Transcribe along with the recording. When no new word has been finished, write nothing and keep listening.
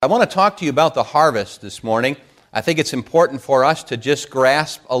I want to talk to you about the harvest this morning. I think it's important for us to just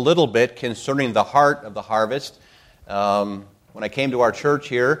grasp a little bit concerning the heart of the harvest. When I came to our church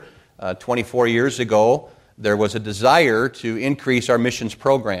here 24 years ago, there was a desire to increase our missions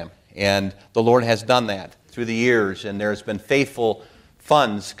program, and the Lord has done that through the years, and there's been faithful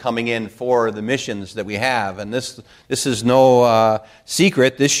funds coming in for the missions that we have. And this is no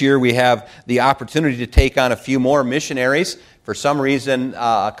secret. This year we have the opportunity to take on a few more missionaries. For some reason,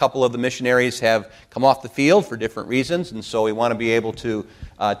 a couple of the missionaries have come off the field for different reasons, and so we want to be able to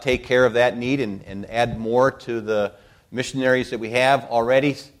take care of that need and add more to the missionaries that we have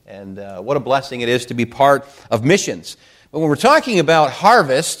already. And what a blessing it is to be part of missions. But when we're talking about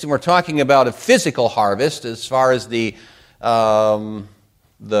harvest, and we're talking about a physical harvest as far as the corn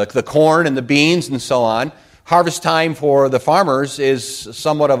and the beans and so on, harvest time for the farmers is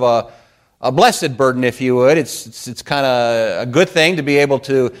somewhat of a blessed burden, if you would. It's kind of a good thing to be able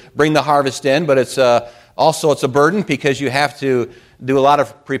to bring the harvest in, but it's also a burden because you have to do a lot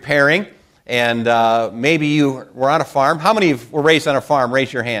of preparing. And maybe you were on a farm. How many were raised on a farm?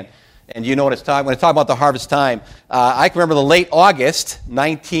 Raise your hand. And you know what it's talking. When I talk about the harvest time, I can remember the late August,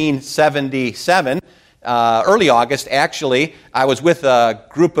 1977. Early August, actually, I was with a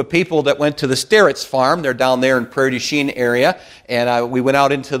group of people that went to the Sterritz farm. They're down there in Prairie du Chien area, and we went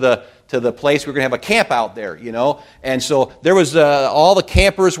out into the place. We were going to have a camp out there, you know. And so there was all the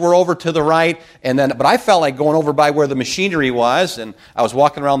campers were over to the right, but I felt like going over by where the machinery was, and I was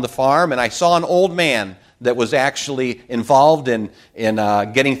walking around the farm, and I saw an old man that was actually involved in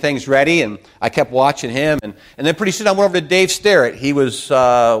getting things ready, and I kept watching him, and then pretty soon I went over to Dave Sterritt. He was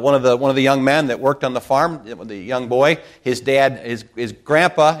one of the young men that worked on the farm, the young boy. His dad, his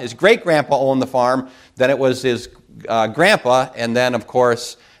grandpa, his great-grandpa owned the farm. Then it was his grandpa, and then, of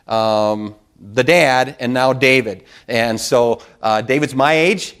course, the dad, and now David. And so David's my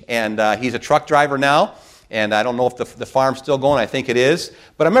age, and he's a truck driver now. And I don't know if the farm's still going. I think it is.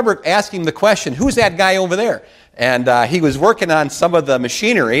 But I remember asking the question, who's that guy over there? And he was working on some of the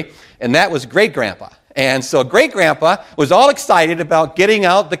machinery, and that was Great-Grandpa. And so Great-Grandpa was all excited about getting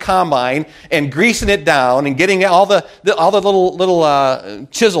out the combine and greasing it down and getting all the little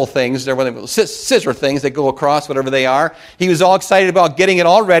chisel things, scissor things that go across, whatever they are. He was all excited about getting it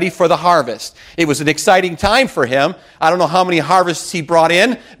all ready for the harvest. It was an exciting time for him. I don't know how many harvests he brought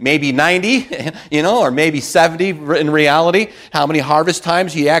in, maybe 90, or maybe 70 in reality, how many harvest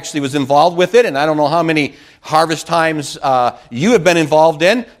times he actually was involved with it, and I don't know how many harvest times you have been involved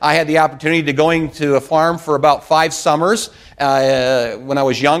in. I had the opportunity to going to a farm for about 5 summers. When I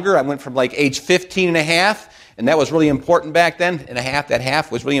was younger, I went from like age 15 and a half, and that was really important back then. And that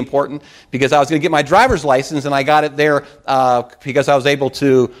half was really important because I was going to get my driver's license, and I got it there because I was able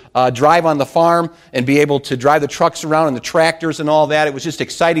to drive on the farm and be able to drive the trucks around and the tractors and all that. It was just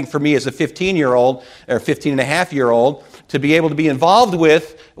exciting for me as a 15-year-old or 15-and-a-half-year-old to be able to be involved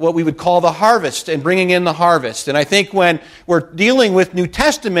with what we would call the harvest and bringing in the harvest. And I think when we're dealing with New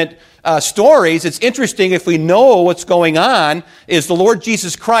Testament stories, it's interesting if we know what's going on is the Lord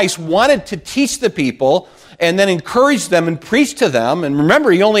Jesus Christ wanted to teach the people and then encourage them and preach to them. And remember,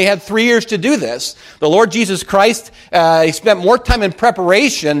 he only had 3 years to do this. The Lord Jesus Christ, he spent more time in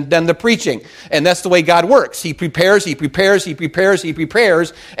preparation than the preaching. And that's the way God works. He prepares,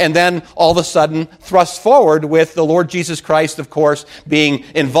 and then all of a sudden thrusts forward with the Lord Jesus Christ, of course, being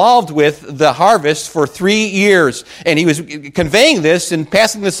involved with the harvest for 3 years. And he was conveying this and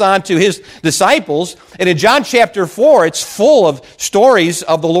passing this on to his disciples. And in John chapter 4, it's full of stories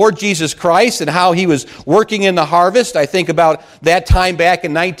of the Lord Jesus Christ and how he was working in the harvest. I think about that time back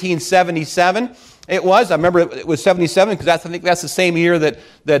in 1977. It was. I remember it was 77 because I think that's the same year that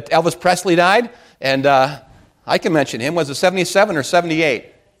Elvis Presley died. And I can mention him. Was it 77 or 78?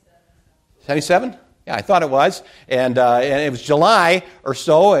 77? Yeah, I thought it was. And it was July or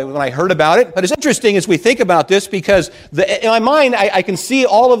so when I heard about it. But it's interesting as we think about this because in my mind I can see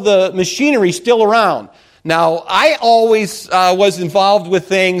all of the machinery still around. Now, I always was involved with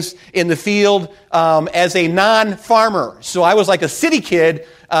things in the field as a non-farmer. So I was like a city kid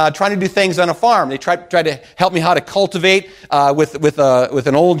trying to do things on a farm. They tried to help me how to cultivate with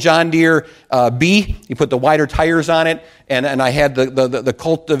an old John Deere B. You put the wider tires on it, and I had the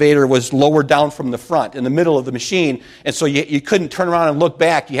cultivator was lower down from the front in the middle of the machine, and so you couldn't turn around and look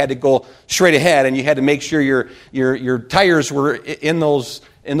back. You had to go straight ahead, and you had to make sure your tires were in those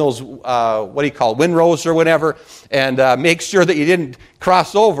windrows or whatever, and make sure that you didn't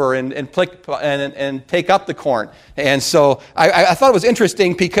cross over and take up the corn. And so I thought it was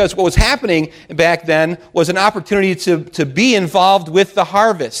interesting because what was happening back then was an opportunity to be involved with the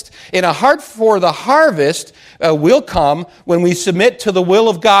harvest. And a heart for the harvest will come when we submit to the will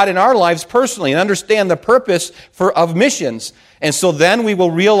of God in our lives personally and understand the purpose of missions. And so then we will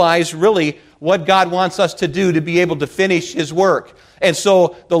realize really what God wants us to do to be able to finish His work. And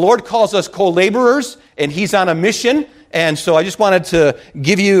so the Lord calls us co-laborers, and He's on a mission. And so I just wanted to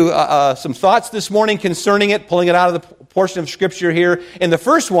give you some thoughts this morning concerning it, pulling it out of the portion of Scripture here. And the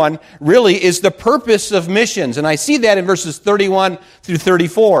first one really is the purpose of missions. And I see that in verses 31 through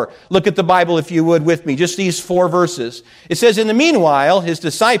 34. Look at the Bible, if you would, with me, just these 4 verses. It says, "In the meanwhile, His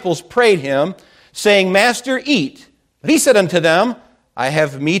disciples prayed Him, saying, 'Master, eat.' But He said unto them, 'I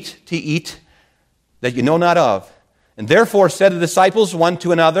have meat to eat that you know not of.' And therefore said the disciples one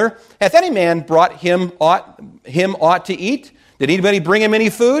to another, 'Hath any man brought him aught to eat? Did anybody bring him any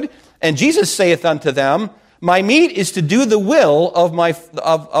food?' And Jesus saith unto them, 'My meat is to do the will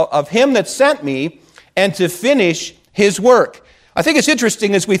of Him that sent me, and to finish His work.'" I think it's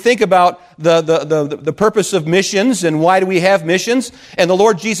interesting as we think about the purpose of missions and why do we have missions. And the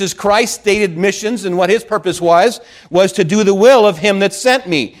Lord Jesus Christ stated missions, and what His purpose was to do the will of Him that sent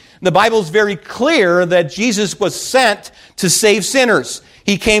me. The Bible is very clear that Jesus was sent to save sinners.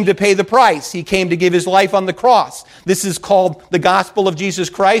 He came to pay the price. He came to give His life on the cross. This is called the gospel of Jesus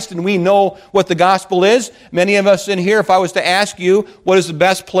Christ, and we know what the gospel is. Many of us in here, if I was to ask you what is the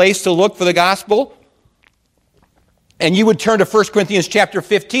best place to look for the gospel, and you would turn to 1 Corinthians chapter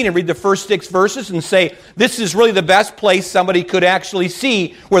 15 and read the first 6 verses and say, this is really the best place somebody could actually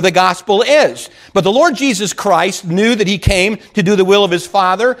see where the gospel is. But the Lord Jesus Christ knew that He came to do the will of His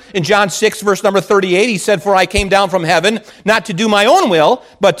Father. In John 6, verse number 38, He said, "For I came down from heaven, not to do my own will,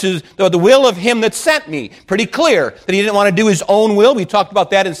 but to the will of Him that sent me." Pretty clear that He didn't want to do His own will. We talked about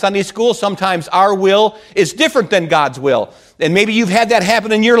that in Sunday school. Sometimes our will is different than God's will. And maybe you've had that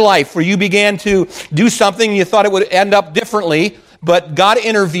happen in your life where you began to do something and you thought it would end up differently, but God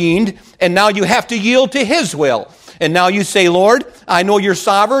intervened, and now you have to yield to His will. And now you say, "Lord, I know You're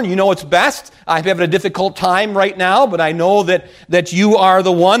sovereign. You know what's best. I'm having a difficult time right now, but I know that You are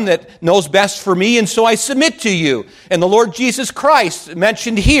the one that knows best for me, and so I submit to You." And the Lord Jesus Christ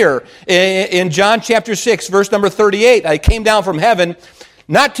mentioned here in John chapter 6, verse number 38, "I came down from heaven,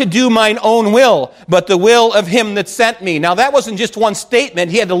 not to do mine own will, but the will of Him that sent me." Now that wasn't just one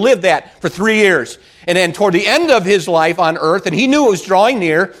statement. He had to live that for 3 years. And then toward the end of His life on earth, and He knew it was drawing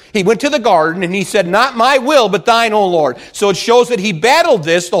near, He went to the garden and He said, "Not my will, but Thine, O Lord." So it shows that He battled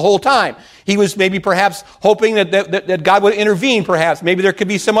this the whole time. He was maybe perhaps hoping that God would intervene, perhaps. Maybe there could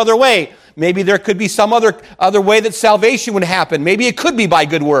be some other way. Maybe there could be some other way that salvation would happen. Maybe it could be by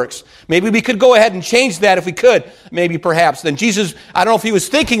good works. Maybe we could go ahead and change that if we could. Maybe perhaps. Then Jesus, I don't know if He was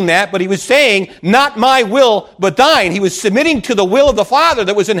thinking that, but He was saying, "Not my will, but Thine." He was submitting to the will of the Father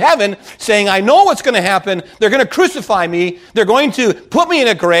that was in heaven, saying, "I know what's going to happen. They're going to crucify me. They're going to put me in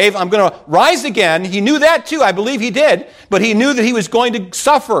a grave. I'm going to rise again." He knew that too. I believe He did. But He knew that He was going to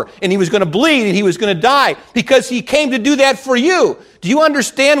suffer, and He was going to bleed, and He was going to die, because He came to do that for you. Do you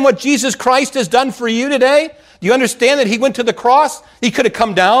understand what Jesus Christ has done for you today? Do you understand that He went to the cross? He could have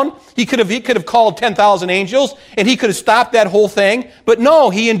come down. He could have called 10,000 angels, and He could have stopped that whole thing. But no,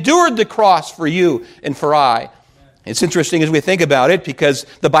 He endured the cross for you and for I. It's interesting as we think about it, because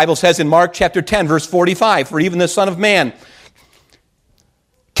the Bible says in Mark chapter 10, verse 45, "For even the Son of Man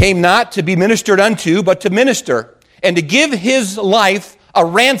came not to be ministered unto, but to minister, and to give His life a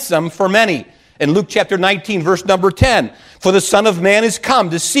ransom for many." In Luke chapter 19, verse number 10, "For the Son of Man is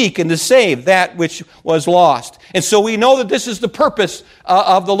come to seek and to save that which was lost." And so we know that this is the purpose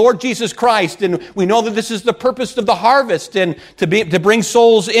of the Lord Jesus Christ, and we know that this is the purpose of the harvest, and to bring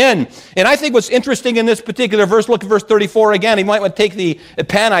souls in. And I think what's interesting in this particular verse, look at verse 34 again. You might want to take the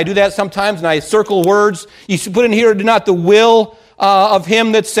pen. I do that sometimes, and I circle words. You should put in here, "Do not the will of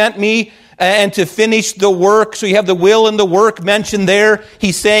Him that sent me, and to finish the work." So you have the will and the work mentioned there.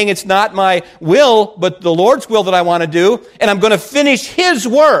 He's saying it's not my will, but the Lord's will that I want to do, and I'm going to finish His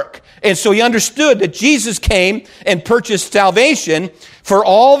work. And so he understood that Jesus came and purchased salvation for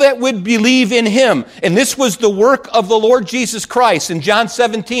all that would believe in Him. And this was the work of the Lord Jesus Christ. In John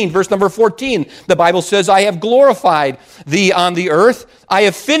 17, verse number 14, the Bible says, "I have glorified Thee on the earth. I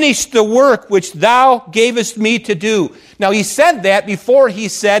have finished the work which Thou gavest me to do." Now He said that before He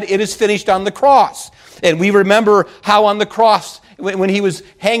said it is finished on the cross. And we remember how on the cross when he was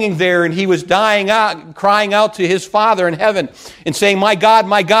hanging there and he was dying out, crying out to his Father in heaven and saying, my God,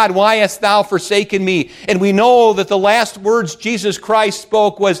 why hast thou forsaken me? And we know that the last words Jesus Christ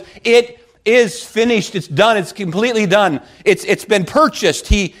spoke was, it is finished. It's done. It's completely done. It's been purchased.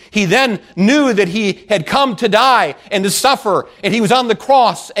 He then knew that he had come to die and to suffer, and he was on the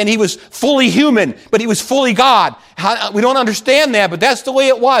cross, and he was fully human, but he was fully God. We don't understand that, but that's the way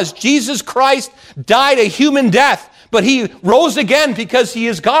it was. Jesus Christ died a human death, but he rose again because he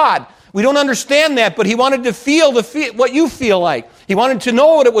is God. We don't understand that, but he wanted to feel what you feel like. He wanted to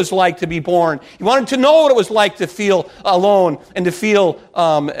know what it was like to be born. He wanted to know what it was like to feel alone and to feel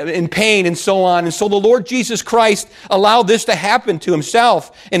in pain and so on. And so the Lord Jesus Christ allowed this to happen to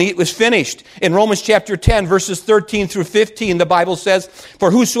himself, and it was finished. In Romans chapter 10, verses 13 through 15, the Bible says,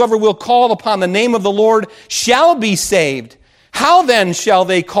 for whosoever will call upon the name of the Lord shall be saved. How then shall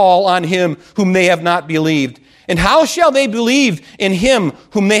they call on him whom they have not believed? And how shall they believe in him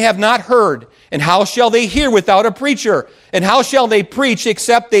whom they have not heard? And how shall they hear without a preacher? And how shall they preach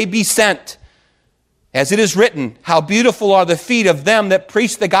except they be sent? As it is written, how beautiful are the feet of them that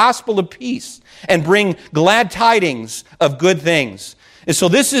preach the gospel of peace and bring glad tidings of good things. And so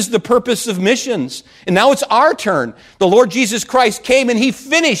this is the purpose of missions. And now it's our turn. The Lord Jesus Christ came and he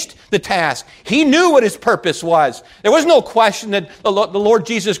finished the task. He knew what his purpose was. There was no question that the Lord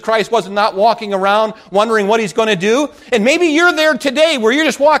Jesus Christ was not walking around wondering what he's going to do. And maybe you're there today where you're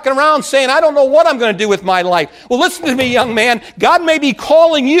just walking around saying, I don't know what I'm going to do with my life. Well, listen to me, young man. God may be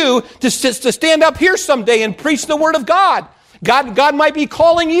calling you to stand up here someday and preach the word of God. God might be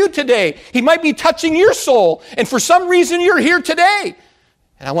calling you today. He might be touching your soul. And for some reason, you're here today.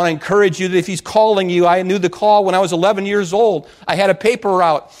 And I want to encourage you that if he's calling you, I knew the call when I was 11 years old. I had a paper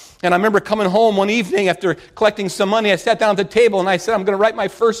route. And I remember coming home one evening after collecting some money. I sat down at the table and I said, I'm going to write my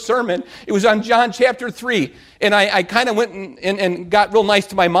first sermon. It was on John chapter 3. And I kind of went and got real nice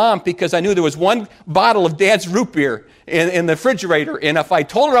to my mom because I knew there was one bottle of Dad's root beer in the refrigerator. And if I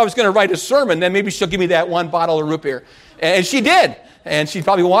told her I was going to write a sermon, then maybe she'll give me that one bottle of root beer. And she did. And she's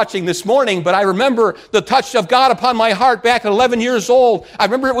probably watching this morning, but I remember the touch of God upon my heart back at 11 years old. I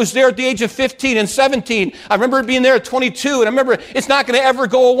remember it was there at the age of 15 and 17. I remember it being there at 22. And I remember it's not going to ever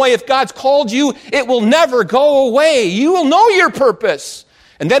go away. If God's called you, it will never go away. You will know your purpose.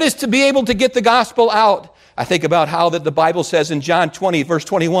 And that is to be able to get the gospel out. I think about how that the Bible says in John 20, verse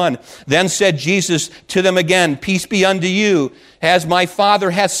 21, then said Jesus to them again, peace be unto you. As my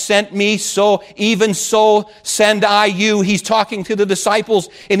Father has sent me, so even so send I you. He's talking to the disciples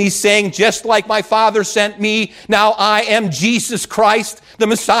and he's saying, just like my Father sent me, now I am Jesus Christ, the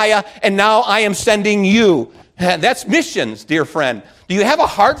Messiah, and now I am sending you. That's missions, dear friend. Do you have a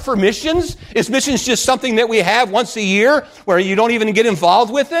heart for missions? Is missions just something that we have once a year where you don't even get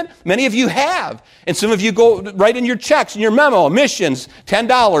involved with it? Many of you have. And some of you go write in your checks, in your memo, missions,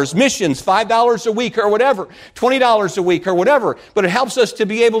 $10, missions, $5 a week or whatever, $20 a week or whatever. But it helps us to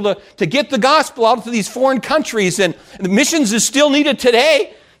be able to get the gospel out to these foreign countries. And the missions is still needed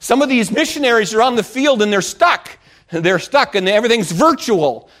today. Some of these missionaries are on the field and they're stuck. They're stuck and everything's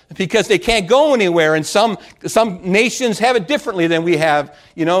virtual because they can't go anywhere. And some nations have it differently than we have.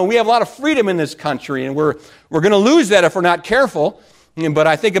 You know, we have a lot of freedom in this country and we're going to lose that if we're not careful. But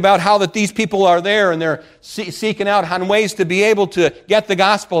I think about how that these people are there and they're seeking out on ways to be able to get the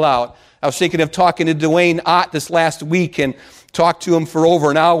gospel out. I was thinking of talking to Dwayne Ott this last week and talked to him for over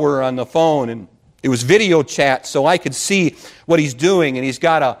an hour on the phone. And it was video chat so I could see what he's doing. And he's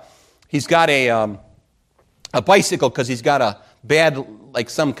got a bicycle because he's got a bad, like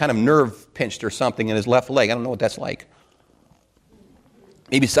some kind of nerve pinched or something in his left leg. I don't know what that's like.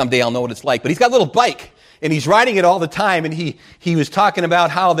 Maybe someday I'll know what it's like. But he's got a little bike, and he's riding it all the time. And he was talking about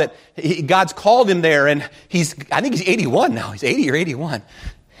how that God's called him there, and I think he's 81 now. He's 80 or 81.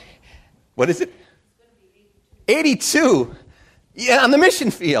 What is it? 82. Yeah, on the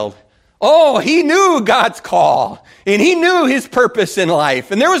mission field. Oh, he knew God's call, and he knew his purpose in life.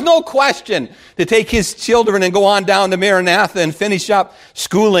 And there was no question to take his children and go on down to Maranatha and finish up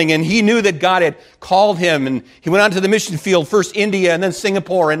schooling. And he knew that God had called him. And he went on to the mission field, first India and then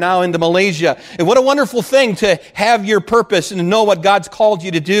Singapore and now into Malaysia. And what a wonderful thing to have your purpose and to know what God's called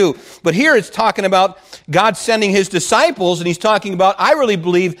you to do. But here it's talking about God sending his disciples, and he's talking about, I really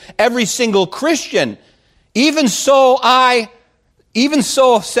believe, every single Christian. Even so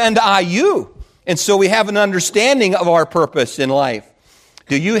send I you. And so we have an understanding of our purpose in life.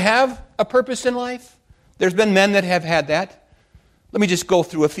 Do you have a purpose in life? There's been men that have had that. Let me just go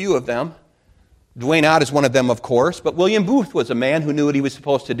through a few of them. Dwayne Ott is one of them, of course, but William Booth was a man who knew what he was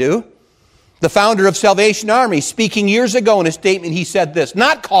supposed to do. The founder of Salvation Army, speaking years ago in a statement, he said this,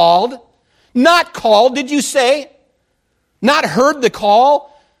 not called, did you say? Not heard the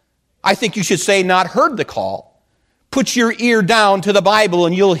call. I think you should say not heard the call. Put your ear down to the Bible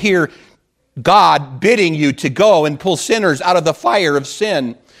and you'll hear God bidding you to go and pull sinners out of the fire of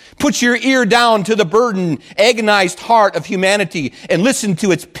sin. Put your ear down to the burdened, agonized heart of humanity and listen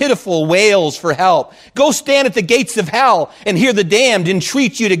to its pitiful wails for help. Go stand at the gates of hell and hear the damned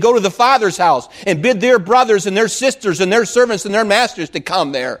entreat you to go to the Father's house and bid their brothers and their sisters and their servants and their masters to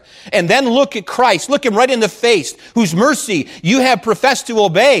come there. And then look at Christ, look him right in the face, whose mercy you have professed to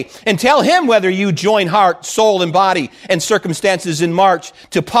obey, and tell him whether you join heart, soul, and body and circumstances in march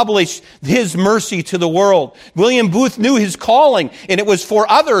to publish his mercy to the world. William Booth knew his calling, and it was for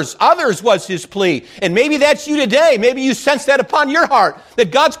others. Others was his plea. And maybe that's you today. Maybe you sense that upon your heart, that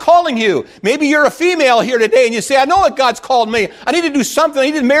God's calling you. Maybe you're a female here today and you say, I know what God's called me. I need to do something. I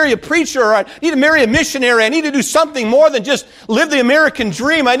need to marry a preacher, or I need to marry a missionary. I need to do something more than just live the American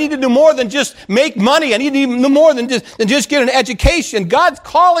dream. I need to do more than just make money. I need to do more than just get an education. God's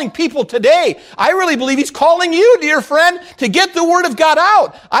calling people today. I really believe he's calling you, dear friend, to get the word of God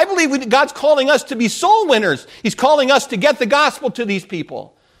out. I believe God's calling us to be soul winners. He's calling us to get the gospel to these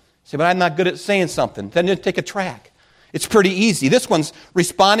people. Say, but I'm not good at saying something. Then just take a track. It's pretty easy. This one's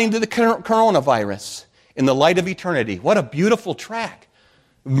responding to the coronavirus in the light of eternity. What a beautiful track.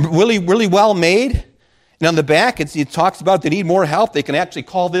 Really, really well made. And on the back, it talks about if they need more help, they can actually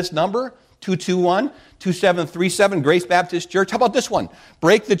call this number, 221-2737, Grace Baptist Church. How about this one?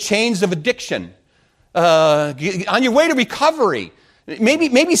 Break the chains of addiction. On your way to recovery.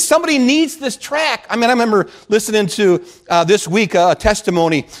 Maybe somebody needs this track. I remember listening to this week a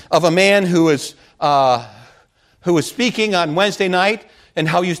testimony of a man who was speaking on Wednesday night, and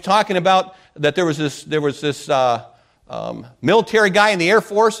how he was talking about that there was this military guy in the Air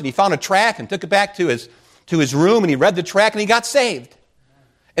Force, and he found a track and took it back to his room, and he read the track and he got saved.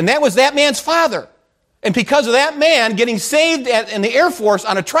 And that was that man's father. And because of that man getting saved in the Air Force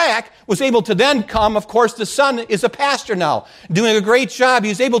on a track, was able to then come, of course, the son is a pastor now, doing a great job. He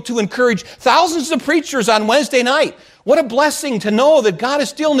was able to encourage thousands of preachers on Wednesday night. What a blessing to know that God is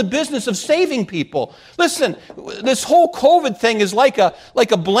still in the business of saving people. Listen, this whole COVID thing is like a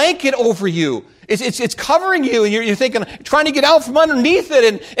blanket over you. It's covering you, and you're thinking, trying to get out from underneath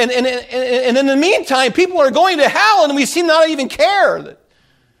it. And in the meantime, people are going to hell, and we seem not to even care.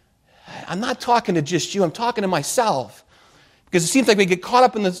 I'm not talking to just you. I'm talking to myself. Because it seems like we get caught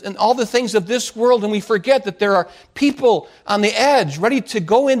up in all the things of this world, and we forget that there are people on the edge ready to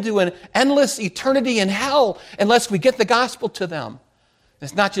go into an endless eternity in hell unless we get the gospel to them.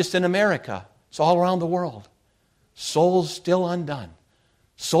 It's not just in America. It's all around the world. Souls still undone.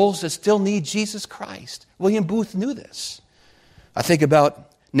 Souls that still need Jesus Christ. William Booth knew this. I think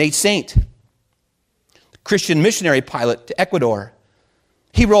about Nate Saint, the Christian missionary pilot to Ecuador.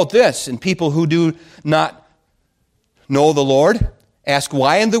 He wrote this, and people who do not know the Lord ask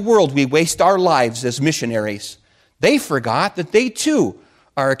why in the world we waste our lives as missionaries. They forgot that they too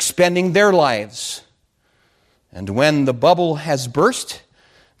are expending their lives. And when the bubble has burst,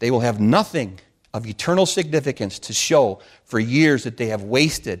 they will have nothing of eternal significance to show for years that they have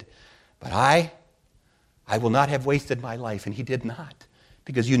wasted. But I will not have wasted my life, and he did not.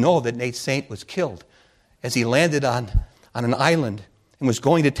 Because you know that Nate Saint was killed as he landed on an island and was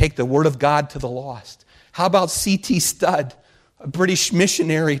going to take the word of God to the lost. How about C.T. Studd, a British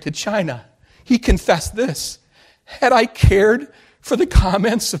missionary to China? He confessed this: had I cared for the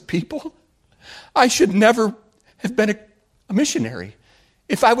comments of people, I should never have been a missionary.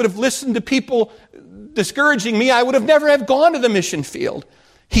 If I would have listened to people discouraging me, I would have never have gone to the mission field.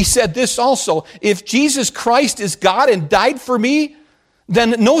 He said this also: if Jesus Christ is God and died for me,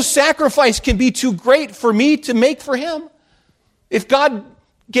 then no sacrifice can be too great for me to make for him. If God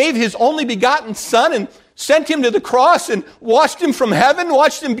gave his only begotten Son and sent him to the cross and watched him from heaven,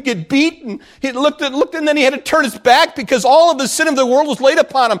 watched him get beat, and he looked and then he had to turn his back because all of the sin of the world was laid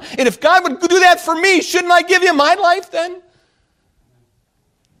upon him. And if God would do that for me, shouldn't I give him my life then?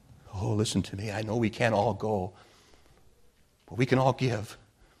 Oh, listen to me. I know we can't all go, but we can all give.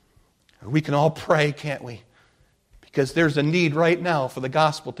 Or we can all pray, can't we? Because there's a need right now for the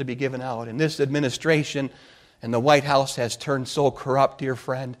gospel to be given out. And this administration and the White House has turned so corrupt, dear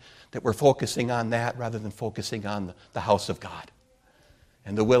friend, that we're focusing on that rather than focusing on the house of God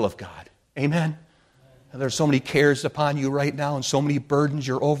and the will of God. Amen? And there's so many cares upon you right now and so many burdens.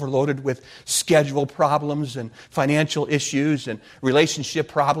 You're overloaded with schedule problems and financial issues and relationship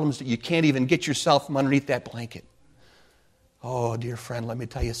problems that you can't even get yourself from underneath that blanket. Oh, dear friend, let me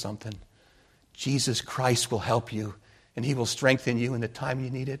tell you something. Jesus Christ will help you, and he will strengthen you in the time you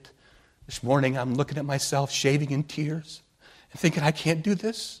need it. This morning, I'm looking at myself, shaving in tears, and thinking, I can't do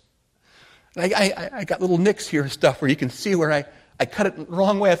this. And I got little nicks here and stuff where you can see where I cut it the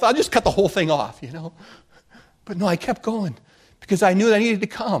wrong way. I thought I'll just cut the whole thing off, But no, I kept going because I knew that I needed to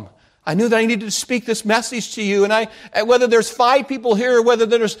come. I knew that I needed to speak this message to you. And whether there's 5 people here or whether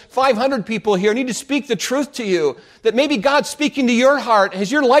there's 500 people here, I need to speak the truth to you. That maybe God's speaking to your heart.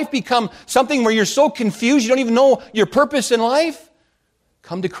 Has your life become something where you're so confused you don't even know your purpose in life?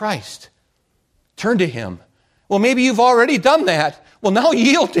 Come to Christ. Turn to Him. Well, maybe you've already done that. Well, now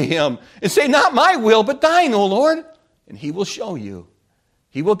yield to Him and say, not my will, but thine, O Lord. And He will show you.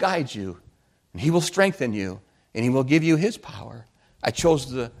 He will guide you. And He will strengthen you. And He will give you His power. I chose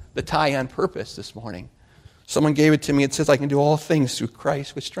the tie on purpose this morning. Someone gave it to me. It says, I can do all things through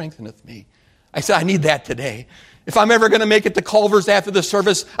Christ, which strengtheneth me. I said, I need that today. If I'm ever going to make it to Culver's after the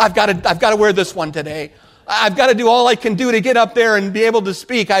service, I've got to wear this one today. I've got to do all I can do to get up there and be able to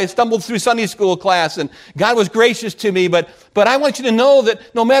speak. I stumbled through Sunday school class, and God was gracious to me. But I want you to know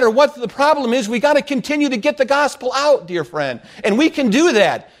that no matter what the problem is, we got to continue to get the gospel out, dear friend. And we can do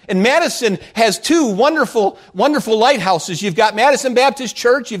that. And Madison has 2 wonderful, wonderful lighthouses. You've got Madison Baptist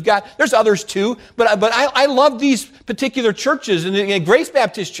Church. There's others too. But I love these particular churches. And Grace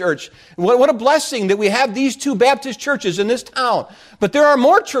Baptist Church. What a blessing that we have these 2 Baptist churches in this town. But there are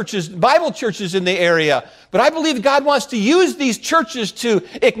more churches, Bible churches in the area. But I believe God wants to use these churches to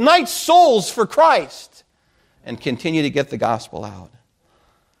ignite souls for Christ and continue to get the gospel out.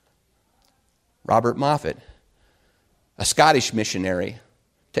 Robert Moffat, a Scottish missionary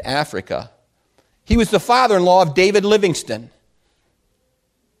to Africa. He was the father-in-law of David Livingstone.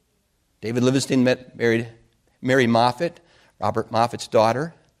 David Livingstone married Mary Moffat, Robert Moffat's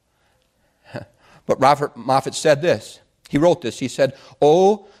daughter. But Robert Moffat said this. He wrote this. He said,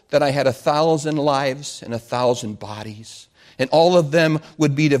 "Oh, that I had 1,000 lives and 1,000 bodies, and all of them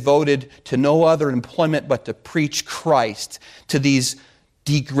would be devoted to no other employment but to preach Christ to these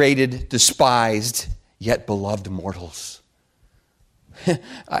degraded, despised, yet beloved mortals."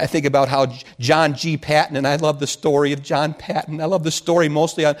 I think about how John G. Patton, and I love the story of John Patton. I love the story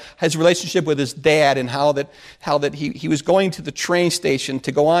mostly on his relationship with his dad and how that he was going to the train station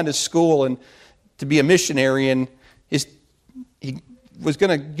to go on to school and to be a missionary, and he was going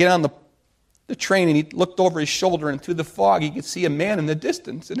to get on the train, and he looked over his shoulder, and through the fog he could see a man in the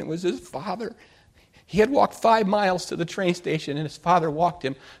distance, and it was his father. He had walked 5 miles to the train station, and his father walked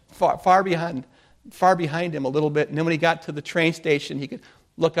him far behind him a little bit. And then when he got to the train station, he could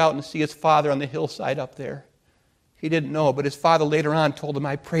look out and see his father on the hillside up there. He didn't know, but his father later on told him,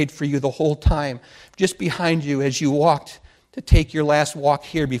 "I prayed for you the whole time, just behind you as you walked to take your last walk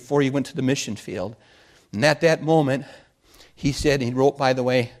here before you went to the mission field." And at that moment, he said, he wrote, by the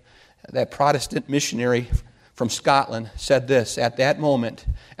way, that Protestant missionary from Scotland said this, "At that moment,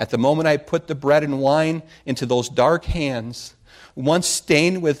 at the moment I put the bread and wine into those dark hands, once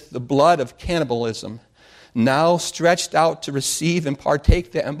stained with the blood of cannibalism, now stretched out to receive and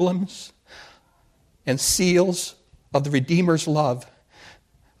partake the emblems and seals of the Redeemer's love,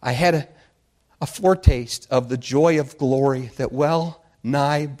 I had a foretaste of the joy of glory that well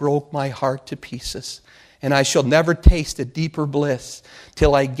nigh broke my heart to pieces. And I shall never taste a deeper bliss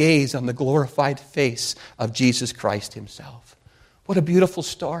till I gaze on the glorified face of Jesus Christ Himself." What a beautiful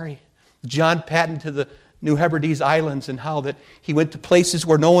story. John Patton to the New Hebrides Islands, and how that he went to places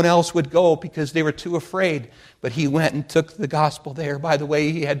where no one else would go because they were too afraid. But he went and took the gospel there. By the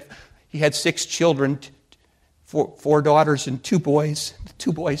way, he had 6 children, 4 daughters and 2 boys. The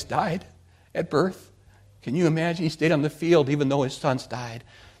 2 boys died at birth. Can you imagine? He stayed on the field even though his sons died.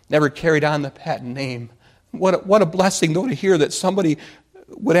 Never carried on the Patton name. What a blessing, though, to hear that somebody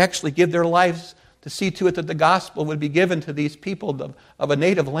would actually give their lives to see to it that the gospel would be given to these people of a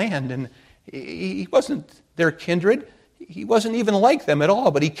native land. And he wasn't their kindred. He wasn't even like them at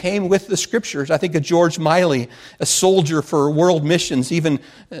all, but he came with the Scriptures. I think of George Miley, a soldier for world missions, even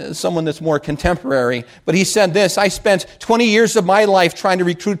someone that's more contemporary. But he said this, "I spent 20 years of my life trying to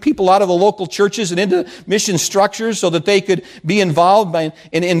recruit people out of the local churches and into mission structures so that they could be involved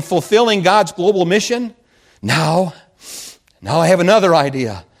in fulfilling God's global mission. Now I have another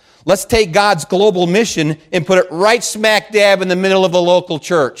idea. Let's take God's global mission and put it right smack dab in the middle of a local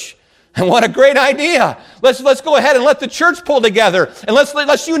church." And what a great idea. Let's go ahead and let the church pull together. And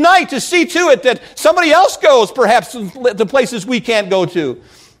let's unite to see to it that somebody else goes perhaps to places we can't go to.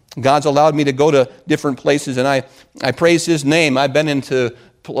 God's allowed me to go to different places, and I praise His name. I've been into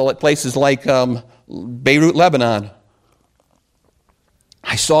places like Beirut, Lebanon.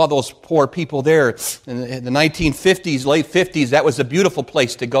 I saw those poor people there in the 1950s, late 50s. That was a beautiful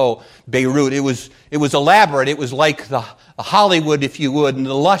place to go, Beirut. It was elaborate. It was like a Hollywood, if you would, and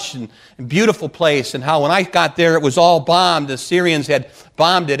the lush and beautiful place, and how when I got there it was all bombed. The Syrians had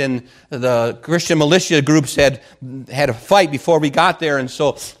bombed it, and the Christian militia groups had a fight before we got there, and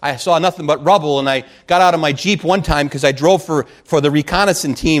so I saw nothing but rubble, and I got out of my Jeep one time because I drove for the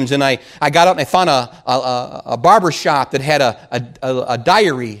reconnaissance teams, and I got out and I found a barber shop that had a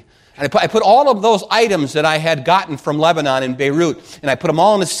diary. And I put all of those items that I had gotten from Lebanon and Beirut, and I put them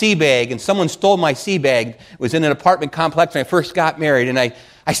all in a sea bag, and someone stole my sea bag. It was in an apartment complex when I first got married, and I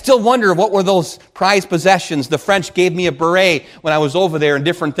still wonder what were those prized possessions. The French gave me a beret when I was over there and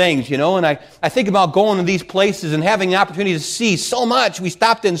different things, and I think about going to these places and having the opportunity to see so much. We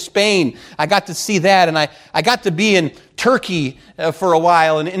stopped in Spain. I got to see that, and I got to be in Turkey for a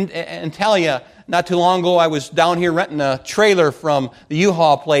while, and in Antalya. Not too long ago, I was down here renting a trailer from the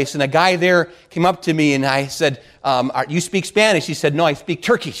U-Haul place, and a guy there came up to me, and I said, you speak Spanish? He said, no, I speak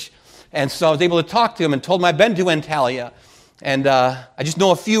Turkish. And so I was able to talk to him and told him I've been to Antalya. And I just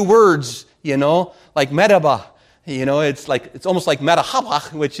know a few words, like merhaba. It's almost like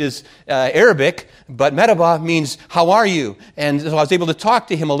merhaba, which is Arabic, but merhaba means how are you? And so I was able to talk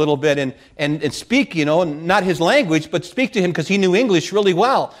to him a little bit and speak, not his language, but speak to him because he knew English really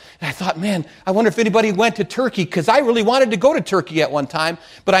well. And I thought, man, I wonder if anybody went to Turkey, because I really wanted to go to Turkey at one time,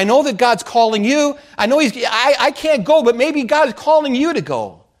 but I know that God's calling you. I know I can't go, but maybe God's calling you to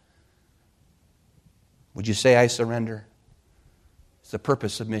go. Would you say I surrender? It's the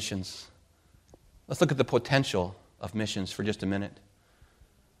purpose of missions. Let's look at the potential of missions for just a minute.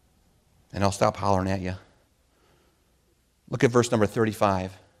 And I'll stop hollering at you. Look at verse number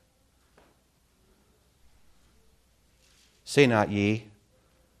 35. Say not ye,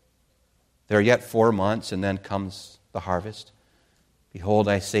 there are yet 4 months, and then comes the harvest. Behold,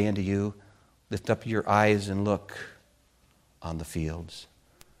 I say unto you, lift up your eyes and look on the fields,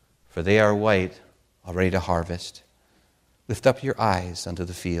 for they are white, already to harvest. Lift up your eyes unto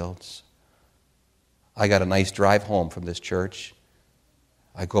the fields. I got a nice drive home from this church.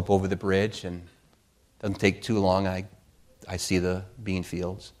 I go up over the bridge, and it doesn't take too long. I see the bean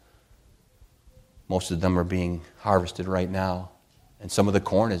fields. Most of them are being harvested right now, and some of the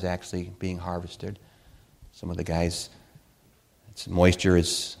corn is actually being harvested. Some of the guys, moisture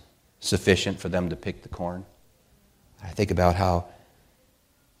is sufficient for them to pick the corn. I think about how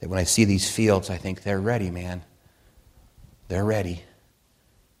that when I see these fields, I think they're ready, man. They're ready.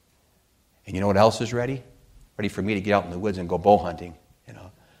 And you know what else is ready? Ready for me to get out in the woods and go bow hunting,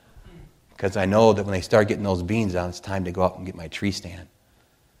 Because I know that when they start getting those beans out, it's time to go out and get my tree stand.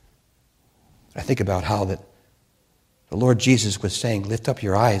 I think about how that the Lord Jesus was saying, lift up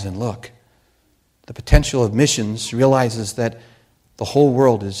your eyes and look. The potential of missions realizes that the whole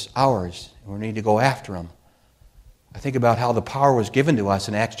world is ours, and we need to go after them. I think about how the power was given to us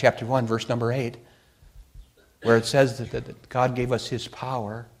in Acts chapter 1, verse number 8, where it says that God gave us His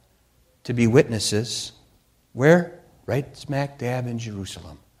power to be witnesses. Where? Right smack dab in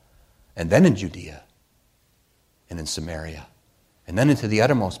Jerusalem. And then in Judea. And in Samaria. And then into the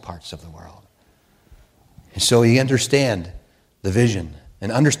uttermost parts of the world. And so you understand the vision.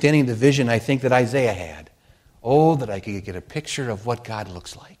 And understanding the vision, I think that Isaiah had. Oh, that I could get a picture of what God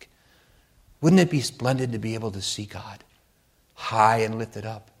looks like. Wouldn't it be splendid to be able to see God high and lifted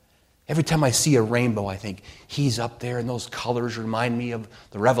up? Every time I see a rainbow, I think He's up there, and those colors remind me of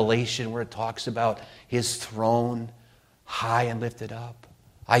the Revelation where it talks about His throne high and lifted up.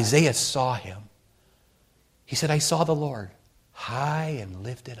 Isaiah saw Him. He said, I saw the Lord high and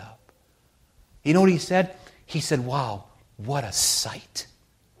lifted up. You know what he said? He said, wow, what a sight.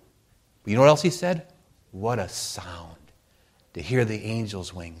 But you know what else he said? What a sound. To hear the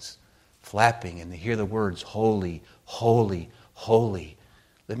angels' wings flapping and to hear the words, holy, holy, holy.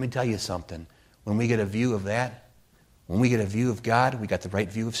 Let me tell you something. When we get a view of that, when we get a view of God, we got the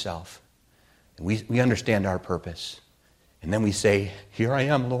right view of self. And we understand our purpose. And then we say, here I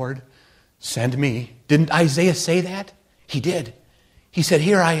am, Lord. Send me. Didn't Isaiah say that? He did. He said,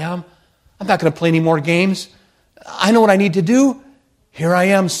 here I am. I'm not going to play any more games. I know what I need to do. Here I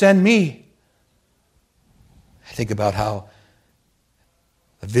am. Send me. I think about how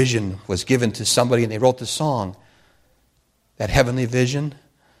a vision was given to somebody and they wrote the song. That heavenly vision.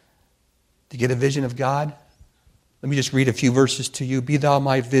 To get a vision of God. Let me just read a few verses to you. Be thou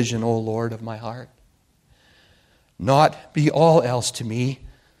my vision, O Lord of my heart. Naught be all else to me,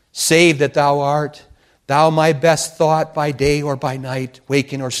 save that thou art, thou my best thought by day or by night,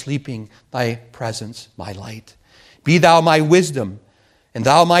 waking or sleeping, thy presence my light. Be thou my wisdom, and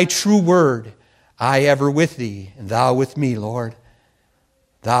thou my true word, I ever with thee, and thou with me, Lord.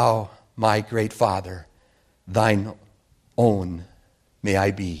 Thou my great Father, thine own may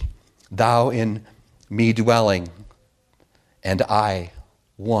I be. Thou in me dwelling, and I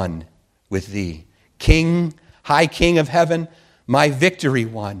one with thee. King, high King of heaven, my victory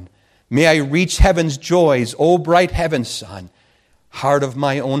won. May I reach heaven's joys, O bright heaven's sun. Heart of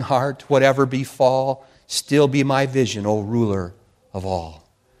my own heart, whatever befall, still be my vision, O ruler of all.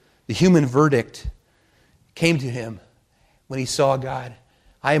 The human verdict came to him when he saw God.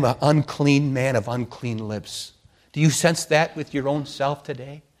 I am an unclean man of unclean lips. Do you sense that with your own self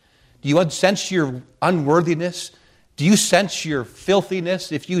today? Do you sense your unworthiness? Do you sense your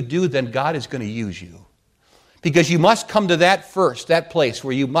filthiness? If you do, then God is going to use you. Because you must come to that first, that place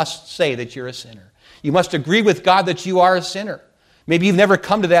where you must say that you're a sinner. You must agree with God that you are a sinner. Maybe you've never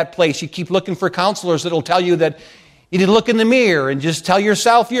come to that place. You keep looking for counselors that will tell you that you need to look in the mirror and just tell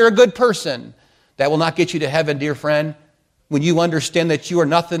yourself you're a good person. That will not get you to heaven, dear friend. When you understand that you are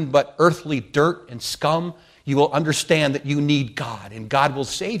nothing but earthly dirt and scum, you will understand that you need God, and God will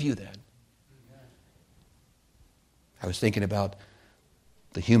save you then. I was thinking about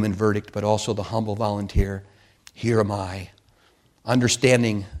the human verdict, but also the humble volunteer. Here am I,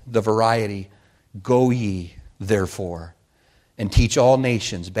 understanding the variety. Go ye, therefore, and teach all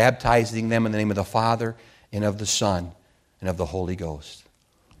nations, baptizing them in the name of the Father and of the Son and of the Holy Ghost.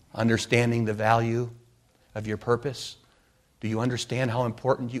 Understanding the value of your purpose. Do you understand how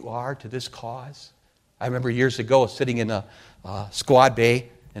important you are to this cause? I remember years ago sitting in a squad bay,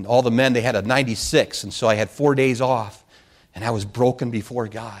 and all the men, they had a 96, and so I had 4 days off, and I was broken before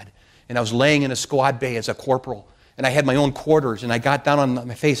God. And I was laying in a squad bay as a corporal, and I had my own quarters, and I got down on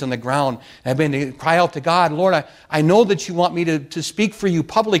my face on the ground, and I've been to cry out to God, Lord, I know that you want me to speak for you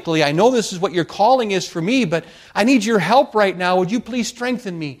publicly. I know this is what your calling is for me, but I need your help right now. Would you please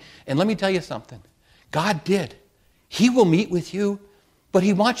strengthen me? And let me tell you something. God did. He will meet with you, but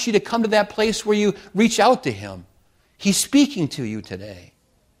He wants you to come to that place where you reach out to Him. He's speaking to you today.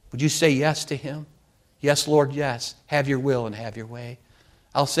 Would you say yes to Him? Yes, Lord, yes. Have your will and have your way.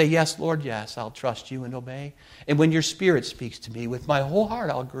 I'll say, yes, Lord, yes. I'll trust you and obey. And when your Spirit speaks to me, with my whole heart,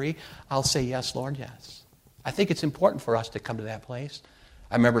 I'll agree. I'll say, yes, Lord, yes. I think it's important for us to come to that place.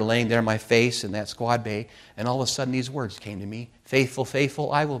 I remember laying there on my face in that squad bay, and all of a sudden these words came to me. Faithful,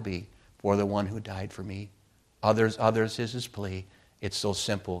 faithful I will be for the one who died for me. Others is His plea. It's so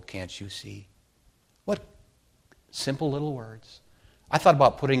simple, can't you see? What simple little words. I thought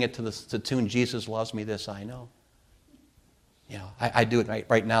about putting it to the tune, Jesus loves me, this I know. You know, I do it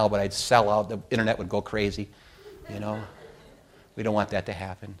right now, but I'd sell out. The internet would go crazy. You know, we don't want that to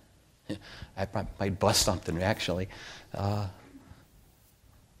happen. I might bust something, actually.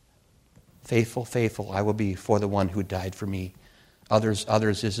 Faithful, faithful I will be for the one who died for me. Others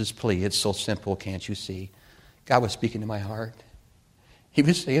is His plea. It's so simple, can't you see? God was speaking to my heart. He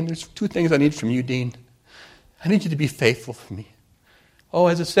was saying, there's 2 things I need from you, Dean. I need you to be faithful for me. Oh,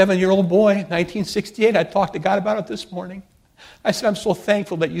 as a 7-year-old boy, 1968, I talked to God about it this morning. I said, I'm so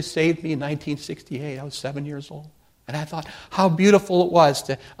thankful that you saved me in 1968. I was 7 years old. And I thought how beautiful it was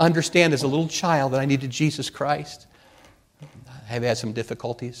to understand as a little child that I needed Jesus Christ. I've had some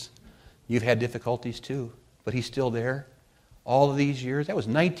difficulties. You've had difficulties too. But He's still there. All of these years. That was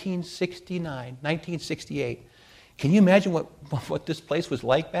 1969, 1968. Can you imagine what this place was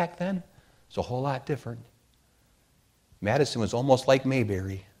like back then? It's a whole lot different. Madison was almost like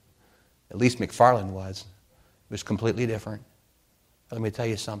Mayberry. At least McFarland was. It was completely different. But let me tell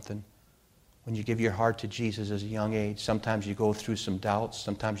you something. When you give your heart to Jesus at a young age, sometimes you go through some doubts,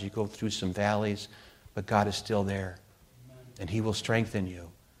 sometimes you go through some valleys, but God is still there. And He will strengthen you.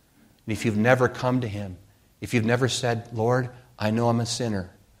 And if you've never come to Him, if you've never said, Lord, I know I'm a sinner,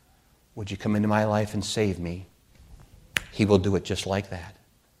 would you come into my life and save me? He will do it just like that.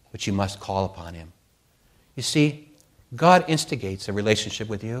 But you must call upon Him. You see, God instigates a relationship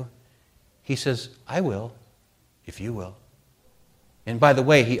with you. He says, I will, if you will. And by the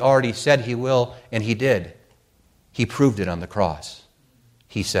way, He already said He will, and He did. He proved it on the cross.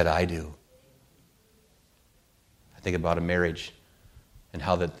 He said, I do. I think about a marriage and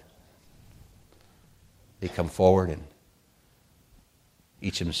how that they come forward and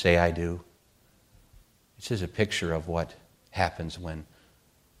each of them say, I do. It's just a picture of what happens when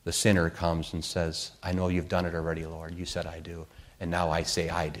the sinner comes and says, I know you've done it already, Lord. You said I do. And now I say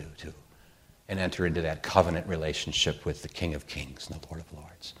I do too. And enter into that covenant relationship with the King of Kings and the Lord of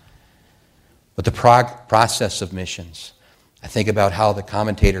Lords. But the process of missions, I think about how the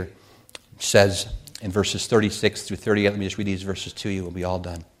commentator says in verses 36 through 38, let me just read these verses to you, we'll be all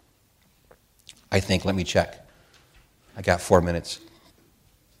done. I think, let me check. I got 4 minutes.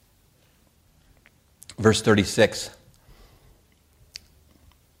 Verse 36.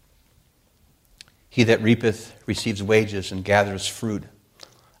 He that reapeth receives wages and gathers fruit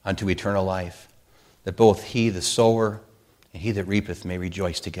unto eternal life, that both he, the sower, and he that reapeth may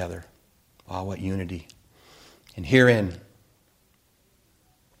rejoice together. Wow, what unity. And herein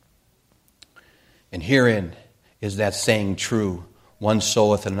is that saying true, one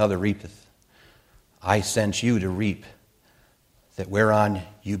soweth and another reapeth. I sent you to reap that whereon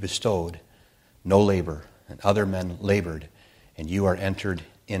you bestowed no labor, and other men labored, and you are entered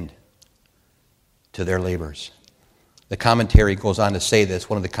into their labors. The commentary goes on to say this.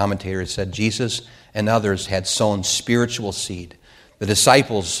 One of the commentators said, Jesus and others had sown spiritual seed. The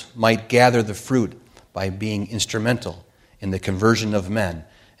disciples might gather the fruit by being instrumental in the conversion of men,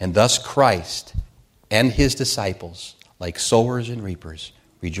 and thus Christ and his disciples, like sowers and reapers,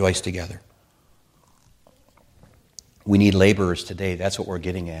 rejoice together. We need laborers today. That's what we're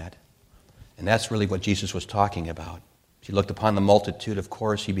getting at. And that's really what Jesus was talking about. He looked upon the multitude, of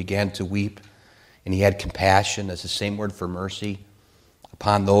course, he began to weep, and he had compassion. That's the same word for mercy,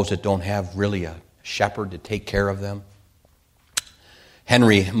 upon those that don't have really a shepherd to take care of them.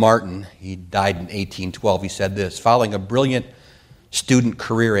 Henry Martin, he died in 1812, he said this: following a brilliant student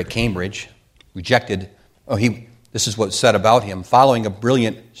career at Cambridge, this is what's said about him. Following a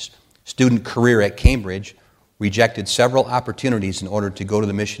brilliant student career at Cambridge, rejected several opportunities in order to go to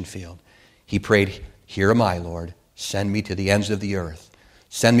the mission field. He prayed, "Here am I, Lord. Send me to the ends of the earth.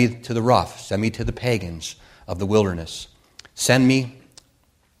 Send me to the rough. Send me to the pagans of the wilderness. Send me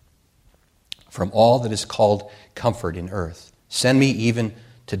from all that is called comfort in earth. Send me even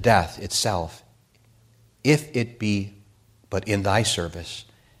to death itself, if it be but in thy service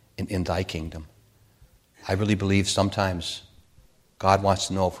and in thy kingdom." I really believe sometimes God wants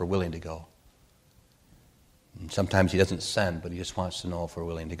to know if we're willing to go. And sometimes he doesn't send, but he just wants to know if we're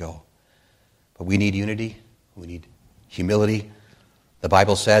willing to go. But we need unity. We need humility. The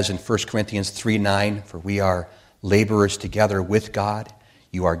Bible says in 1 Corinthians 3:9, "For we are laborers together with God.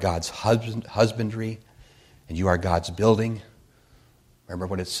 You are God's husbandry, and you are God's building." Remember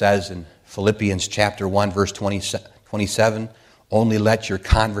what it says in Philippians chapter 1, verse 27, "Only let your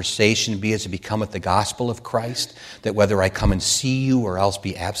conversation be as it becometh the gospel of Christ, that whether I come and see you or else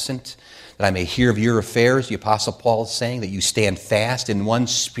be absent, that I may hear of your affairs." The Apostle Paul is saying that you stand fast in one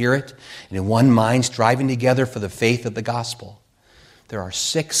spirit and in one mind, striving together for the faith of the gospel. There are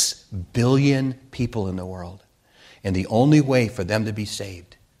 6 billion people in the world, and the only way for them to be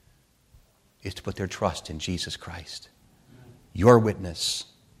saved is to put their trust in Jesus Christ. Your witness,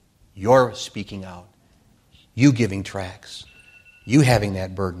 your speaking out, you giving tracts, you having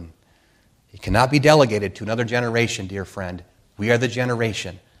that burden. It cannot be delegated to another generation, dear friend. We are the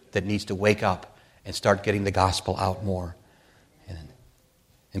generation that needs to wake up and start getting the gospel out more. And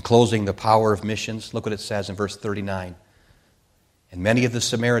in closing, the power of missions, look what it says in verse 39. "And many of the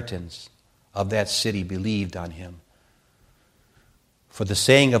Samaritans of that city believed on him, for the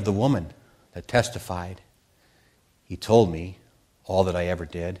saying of the woman that testified, he told me all that I ever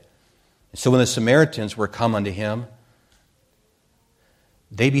did. And so when the Samaritans were come unto him,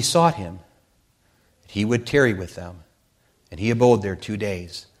 they besought him that he would tarry with them. And he abode there 2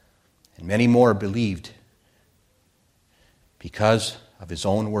 days. And many more believed because of his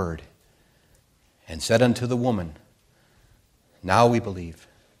own word, and said unto the woman, Now we believe,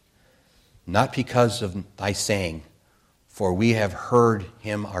 not because of thy saying, for we have heard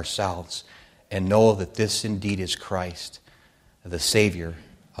him ourselves, and know that this indeed is Christ, the Savior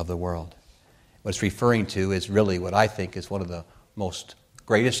of the world." What it's referring to is really what I think is one of the most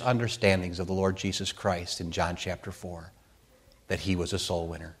greatest understandings of the Lord Jesus Christ in John chapter 4, that he was a soul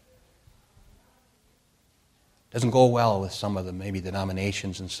winner. Doesn't go well with some of the maybe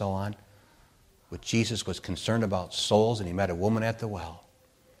denominations and so on. But Jesus was concerned about souls, and he met a woman at the well.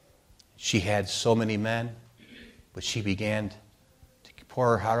 She had so many men, but she began to pour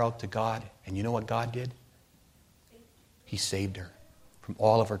her heart out to God. And you know what God did? He saved her from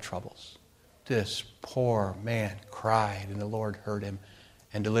all of her troubles. This poor man cried, and the Lord heard him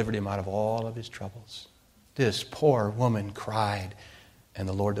and delivered him out of all of his troubles. This poor woman cried, and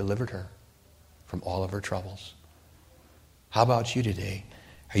the Lord delivered her from all of her troubles. How about you today?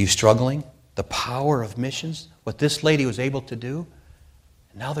 Are you struggling? The power of missions, what this lady was able to do,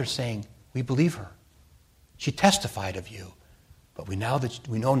 and now they're saying, we believe her. She testified of you, but we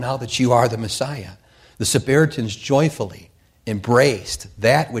know now that you are the Messiah. The Samaritans joyfully embraced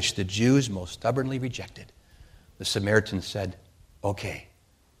that which the Jews most stubbornly rejected. The Samaritans said, okay,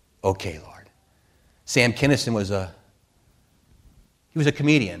 Lord. Sam Kinison was a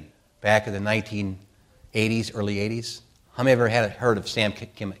comedian back in the 1980s, early 80s. How many of you ever heard of Sam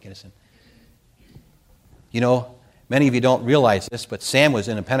Kinison? You know, many of you don't realize this, but Sam was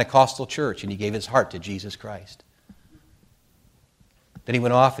in a Pentecostal church, and he gave his heart to Jesus Christ. Then he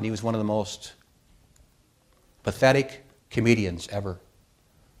went off, and he was one of the most pathetic, comedians ever.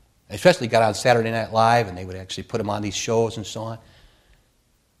 Especially got on Saturday Night Live, and they would actually put him on these shows and so on.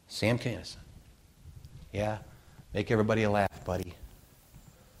 Sam Kinison. Yeah, make everybody laugh, buddy.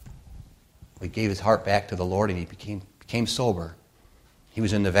 He gave his heart back to the Lord, and he became sober. He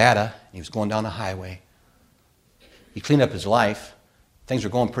was in Nevada, and he was going down the highway. He cleaned up his life. Things are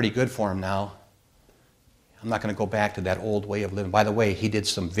going pretty good for him now. I'm not going to go back to that old way of living. By the way, he did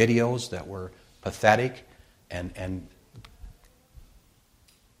some videos that were pathetic and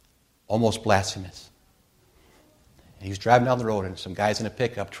almost blasphemous. And he was driving down the road, and some guys in a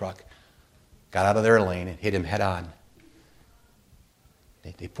pickup truck got out of their lane and hit him head on.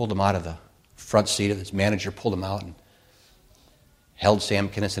 They pulled him out of the front seat. His manager pulled him out and held Sam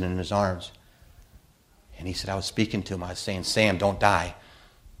Kinison in his arms. And he said, I was speaking to him. I was saying, Sam, don't die.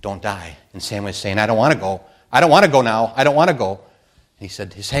 Don't die. And Sam was saying, I don't want to go. I don't want to go now. I don't want to go. And he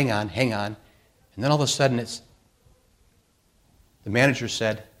said, just hang on, hang on. And then all of a sudden, the manager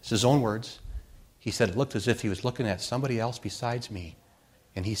said, it's his own words, he said it looked as if he was looking at somebody else besides me.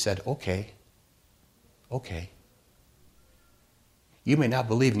 And he said, okay. You may not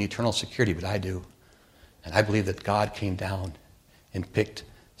believe in eternal security, but I do. And I believe that God came down and picked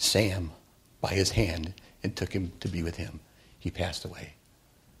Sam by his hand and took him to be with him. He passed away.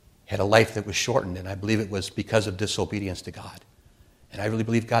 Had a life that was shortened, and I believe it was because of disobedience to God. And I really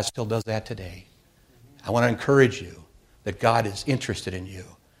believe God still does that today. I want to encourage you that God is interested in you.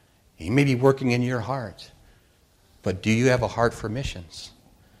 He may be working in your heart, but do you have a heart for missions?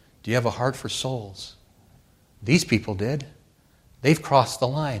 Do you have a heart for souls? These people did. They've crossed the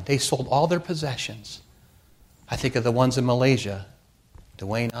line. They sold all their possessions. I think of the ones in Malaysia,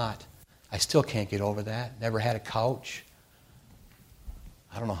 Dwayne Ott. I still can't get over that. Never had a couch.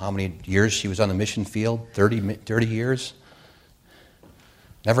 I don't know how many years she was on the mission field, 30 years.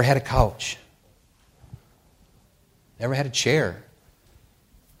 Never had a couch. Never had a chair.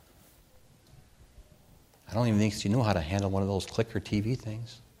 I don't even think she knew how to handle one of those clicker TV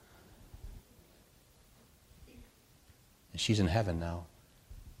things. And she's in heaven now,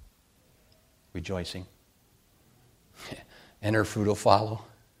 rejoicing. And her fruit will follow,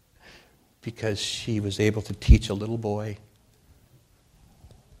 because she was able to teach a little boy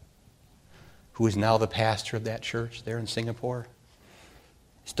who is now the pastor of that church there in Singapore.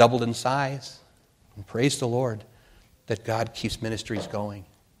 He's doubled in size. And praise the Lord that God keeps ministries going.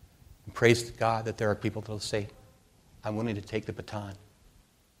 And praise God that there are people that will say, I'm willing to take the baton.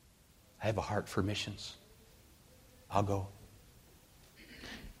 I have a heart for missions. I'll go.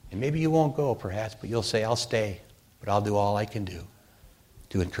 And maybe you won't go, perhaps, but you'll say, I'll stay, but I'll do all I can do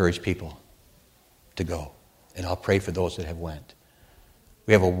to encourage people to go. And I'll pray for those that have went.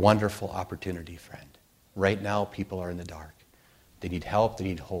 We have a wonderful opportunity, friend. Right now, people are in the dark. They need help. They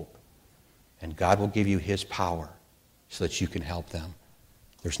need hope. And God will give you His power so that you can help them.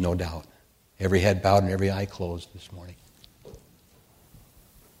 There's no doubt. Every head bowed and every eye closed this morning.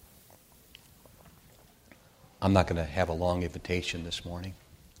 I'm not going to have a long invitation this morning.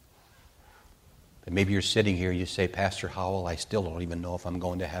 But maybe you're sitting here, you say, Pastor Howell, I still don't even know if I'm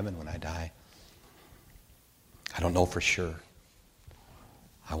going to heaven when I die. I don't know for sure.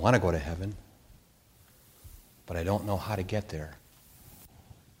 I want to go to heaven, but I don't know how to get there.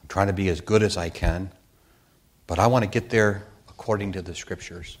 I'm trying to be as good as I can, but I want to get there according to the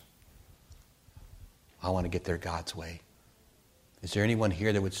Scriptures. I want to get there God's way. Is there anyone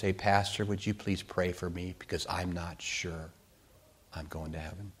here that would say, Pastor, would you please pray for me because I'm not sure I'm going to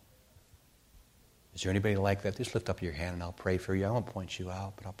heaven? Is there anybody like that? Just lift up your hand and I'll pray for you. I won't point you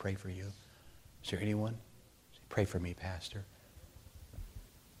out, but I'll pray for you. Is there anyone? Pray for me, Pastor.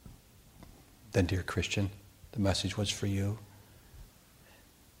 Then, dear Christian, the message was for you.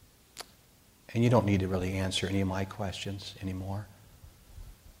 And you don't need to really answer any of my questions anymore.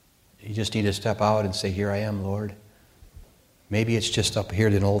 You just need to step out and say, here I am, Lord. Maybe it's just up here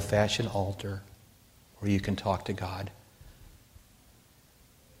at an old-fashioned altar where you can talk to God.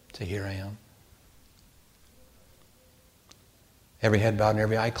 Say, here I am. Every head bowed and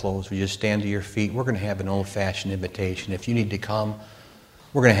every eye closed. We just stand to your feet. We're going to have an old-fashioned invitation. If you need to come,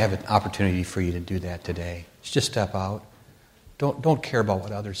 we're going to have an opportunity for you to do that today. Just step out. Don't care about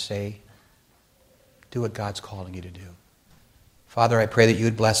what others say. Do what God's calling you to do. Father, I pray that you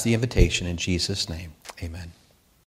would bless the invitation in Jesus' name. Amen.